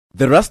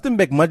The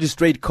Rustenburg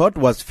Magistrate Court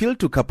was filled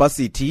to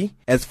capacity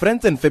as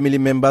friends and family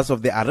members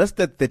of the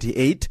arrested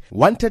 38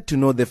 wanted to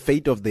know the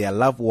fate of their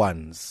loved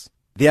ones.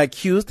 The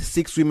accused,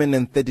 6 women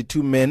and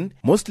 32 men,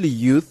 mostly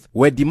youth,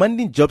 were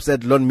demanding jobs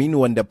at Lonmin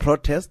when the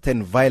protest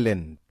turned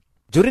violent.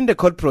 During the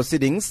court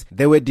proceedings,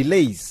 there were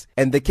delays,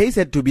 and the case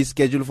had to be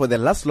scheduled for the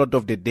last slot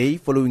of the day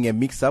following a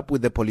mix-up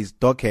with the police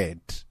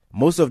docket.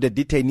 Most of the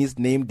detainees'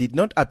 names did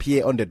not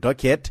appear on the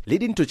docket,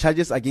 leading to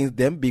charges against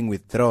them being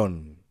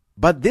withdrawn.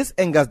 But this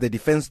angers the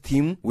defense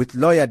team, with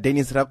lawyer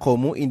Dennis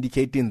Rakomu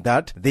indicating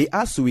that they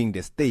are suing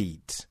the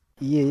state.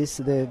 Yes,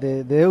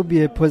 there will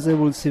be a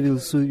possible civil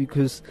suit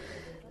because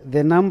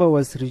the number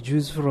was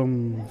reduced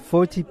from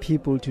 40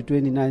 people to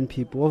 29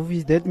 people.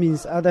 Obviously, that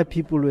means other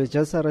people were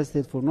just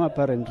arrested for no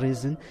apparent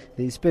reason.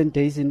 They spent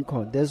days in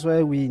court. That's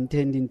why we're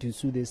intending to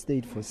sue the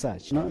state for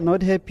such.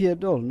 Not happy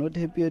at all. Not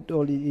happy at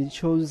all. It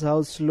shows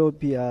how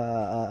sloppy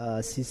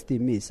our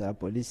system is, our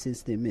police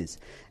system is.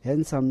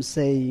 Hence, I'm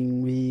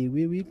saying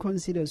we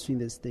consider suing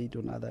the state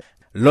on other.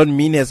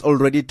 Lonmin has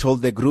already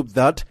told the group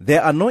that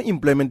there are no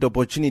employment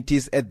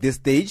opportunities at this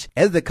stage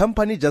as the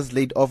company just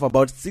laid off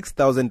about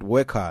 6,000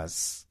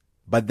 workers.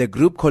 But the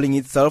group, calling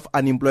itself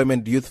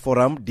Unemployment Youth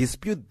Forum,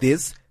 dispute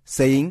this,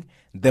 saying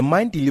the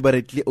mine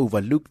deliberately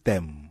overlooked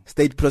them.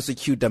 State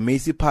prosecutor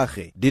Macy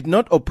Page did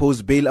not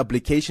oppose bail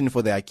application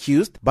for the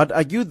accused, but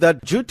argued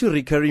that due to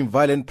recurring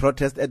violent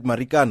protests at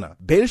Marikana,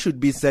 bail should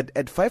be set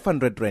at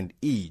 500 rand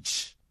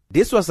each.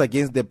 This was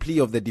against the plea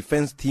of the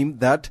defense team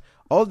that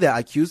all the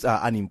accused are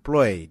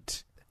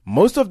unemployed.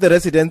 Most of the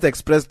residents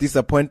expressed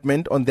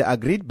disappointment on the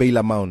agreed bail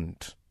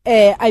amount.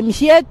 I'm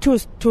here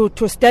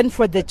to stand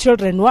for the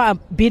children who are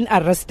being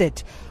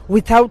arrested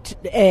without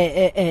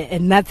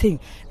nothing.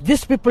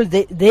 These people,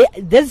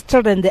 these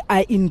children, they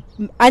are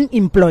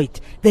unemployed.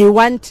 They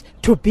want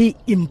to be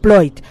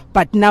employed,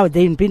 but now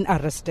they've been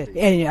arrested.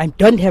 I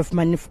don't have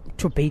money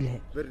to bail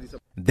her.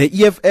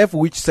 The EFF,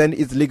 which sent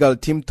its legal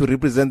team to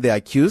represent the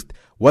accused,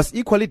 was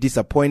equally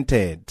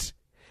disappointed.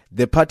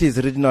 The party's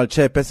regional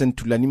chairperson,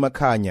 Tulani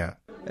Makanya.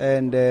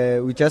 And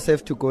we just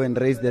have to go and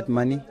raise that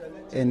money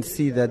and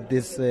see that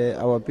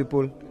our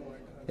people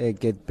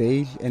get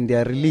bail and they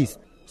are released.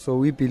 So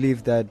we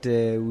believe that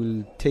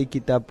we'll take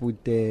it up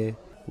with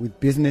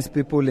business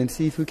people and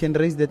see if we can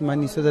raise that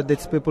money so that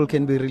these people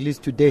can be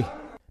released today.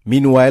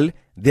 Meanwhile,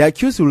 the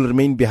accused will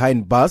remain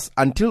behind bars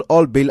until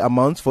all bail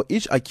amounts for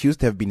each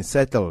accused have been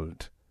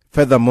settled.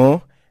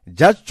 Furthermore,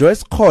 Judge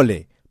Joyce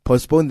Khole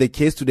postponed the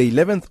case to the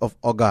 11th of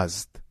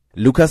August.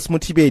 Lucas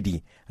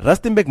Mutibedi,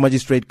 Rustenburg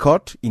Magistrate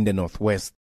Court in the Northwest.